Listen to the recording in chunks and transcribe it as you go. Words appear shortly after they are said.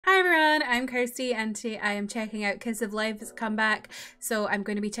everyone, I'm Kirsty and today I am checking out Kiss-Of-Life's comeback. So I'm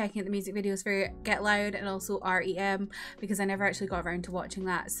going to be checking out the music videos for Get Loud and also R.E.M. because I never actually got around to watching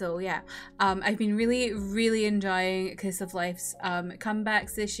that. So yeah, I've been really enjoying Kiss-Of-Life's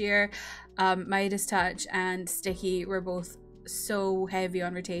comebacks this year. Midas Touch and Sticky were both so heavy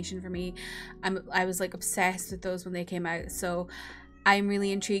on rotation for me. I was like obsessed with those when they came out, so I'm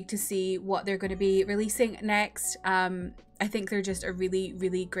really intrigued to see what they're going to be releasing next. I think they're just a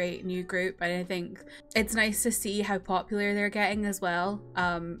really great new group, and I think it's nice to see how popular they're getting as well,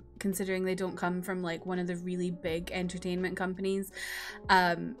 considering they don't come from like one of the really big entertainment companies.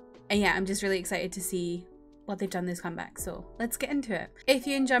 And yeah, I'm just really excited to see what they've done this comeback, so let's get into it. If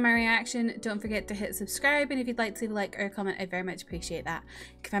you enjoy my reaction, don't forget to hit subscribe, and if you'd like to leave a like or a comment, I very much appreciate that.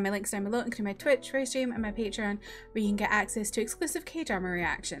 You can find my links down below, including my Twitch, Restream, and my Patreon, where you can get access to exclusive K-drama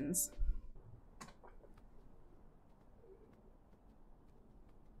reactions.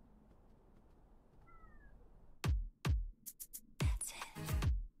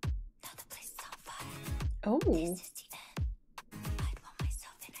 Oh. Ooh.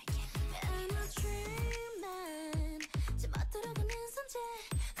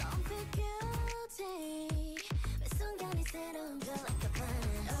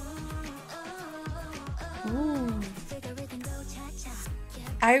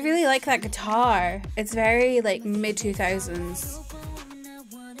 I really like that guitar. It's very like mid 2000s.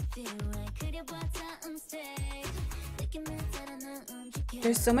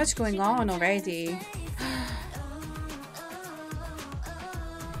 There's so much going on already.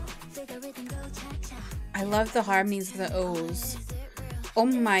 I love the harmonies of the O's. Oh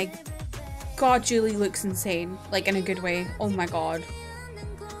my god, Julie looks insane. Like in a good way. Oh my god.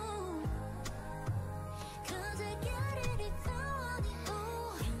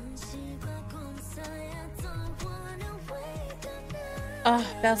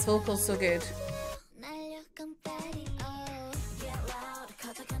 Oh, Belle's vocal's so good.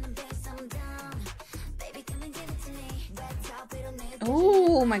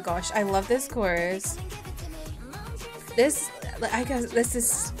 Oh my gosh, I love this chorus. I guess this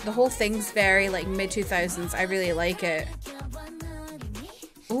is, the whole thing's very like mid 2000s. I really like it.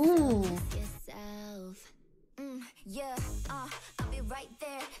 Ooh.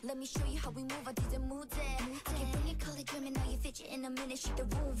 Let me show you how we move. I didn't move there. I can bring your color dream and now you fit in a minute. Shoot the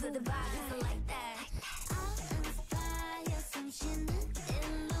room for the vibe like that.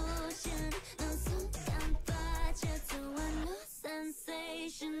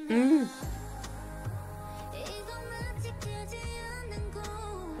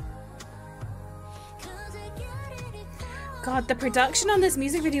 God, the production on this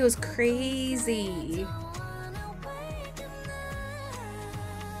music video is crazy.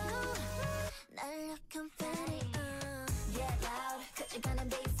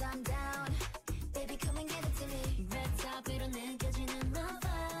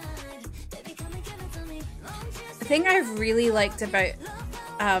 The thing I really liked about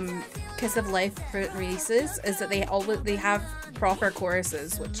Kiss-Of-Life releases is that they have proper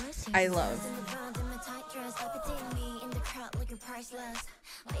choruses, which I love.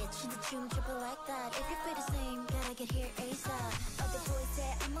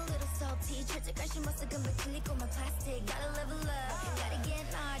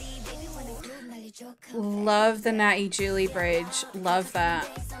 Love the Natty Julie bridge. Love that.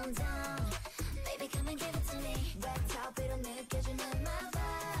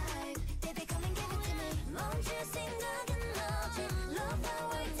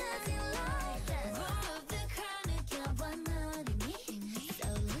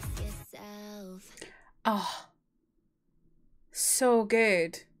 Oh, so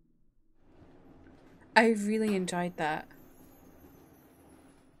good. I really enjoyed that.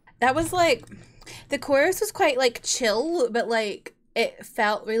 That was like, the chorus was quite like chill, but like it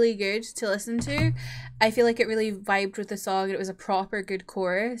felt really good to listen to. I feel like it really vibed with the song, and it was a proper good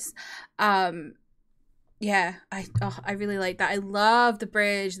chorus. Yeah, I really like that. I love the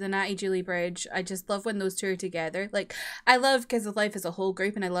bridge, the Natty Julie bridge. I just love when those two are together. Like, I love Kiss-Of-Life as a whole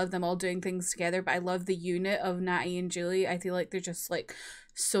group, and I love them all doing things together, but I love the unit of Natty and Julie. I feel like they're just like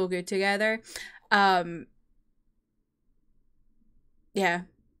so good together. Yeah.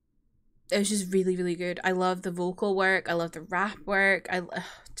 It was just really good. I love the vocal work. I love the rap work. I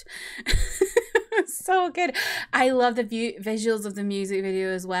loved so good. I love the visuals of the music video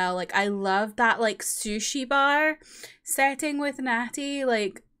as well. Like, I love that like sushi bar setting with Natty,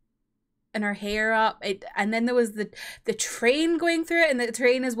 like, and her hair up. And then there was the train going through it, and the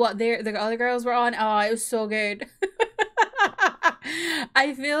train is what the other girls were on. Oh, it was so good.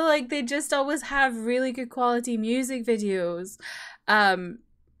 I feel like they just always have really good quality music videos.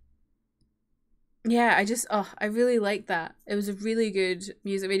 yeah, I just, oh, I really like that. It was a really good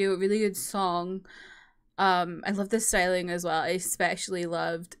music video, a really good song. I love the styling as well. I especially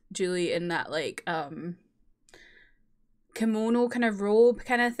loved Julie in that like kimono kind of robe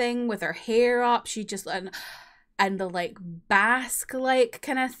kind of thing with her hair up. She just and the like basque like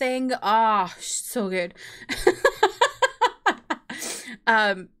kind of thing. Ah, oh, so good.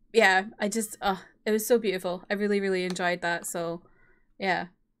 Yeah, I just it was so beautiful. I really, really enjoyed that. So yeah,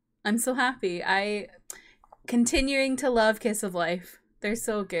 I'm so happy. I continuing to love Kiss of Life. They're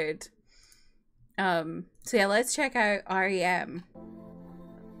so good. So yeah, let's check out R.E.M.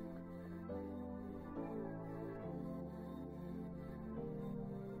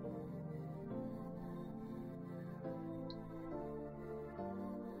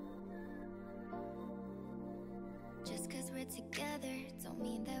 Just cause we're together don't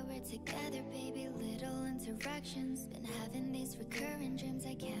mean that we're together, baby. Little interactions, been having these recurring dreams.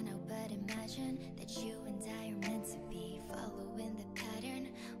 I can't help but imagine that you and I are meant to be, following the pattern,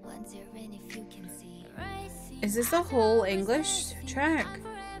 wondering if you can see. Is this a whole English track?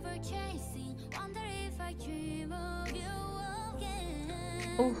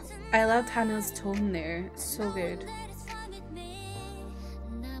 Oh, I loved Hannah's tone there. It's so good.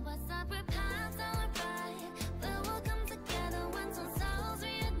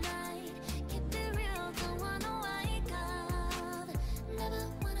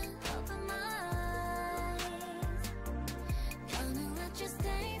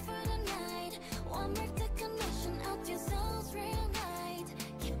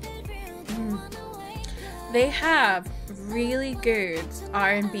 They have really good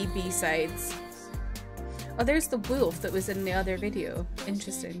R&B B-sides. Oh, there's the wolf that was in the other video.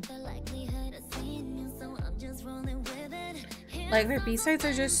 Interesting. Like, their B-sides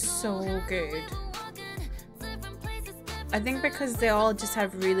are just so good. I think because they all just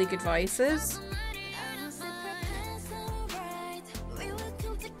have really good voices.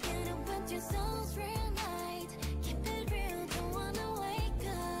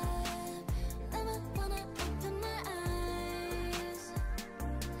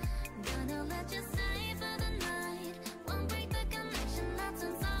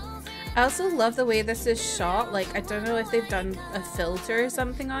 I also love the way this is shot. Like, I don't know if they've done a filter or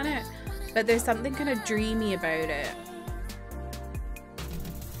something on it, but there's something kind of dreamy about it.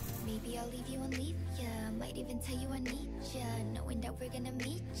 Maybe I'll leave you and leave ya. Might even tell you I need ya, knowing that we're gonna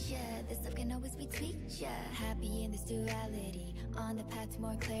meet ya. This stuff can always be tweaked ya. Happy in this duality, on the path to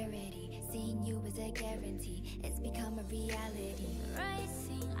more clarity. Seeing you is a guarantee, it's become a reality.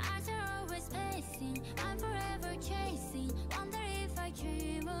 Racing, eyes are always pacing, I'm forever chasing. Wonder if I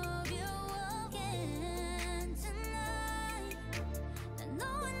dream of you again tonight. And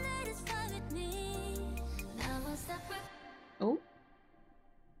knowing that it's fine with me. Now we'll separate. Oh.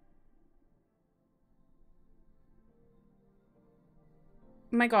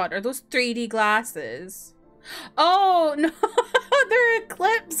 My god, are those 3D glasses? Oh no, they're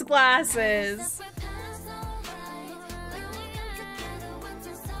Eclipse glasses.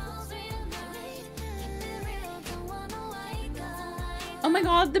 Oh my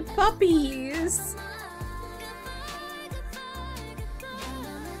god, the puppies.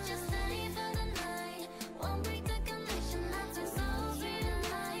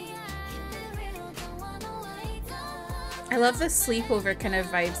 I love the sleepover kind of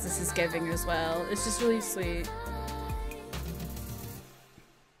vibes this is giving as well. It's just really sweet.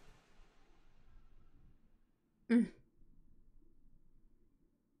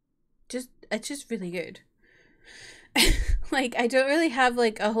 It's just really good. Like, I don't really have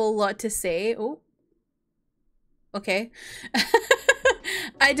like a whole lot to say. Oh, okay.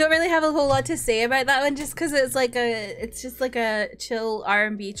 I don't really have a whole lot to say about that one, just because it's just like a chill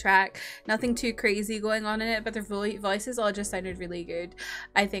R&B track. Nothing too crazy going on in it, but their voices all just sounded really good.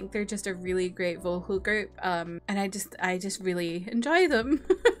 I think they're just a really great vocal group, and I just really enjoy them.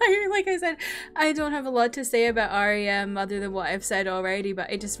 Like I said, I don't have a lot to say about R.E.M. other than what I've said already, but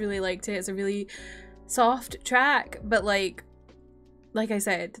I just really liked it. It's a really soft track, but like I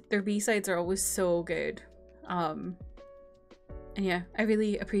said, their B-sides are always so good. And yeah, I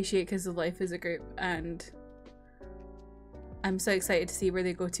really appreciate Kiss of Life as a group, and I'm so excited to see where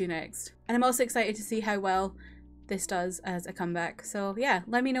they go to next. And I'm also excited to see how well this does as a comeback. So yeah,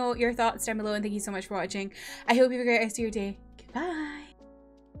 let me know your thoughts down below, and thank you so much for watching. I hope you have a great rest of your day.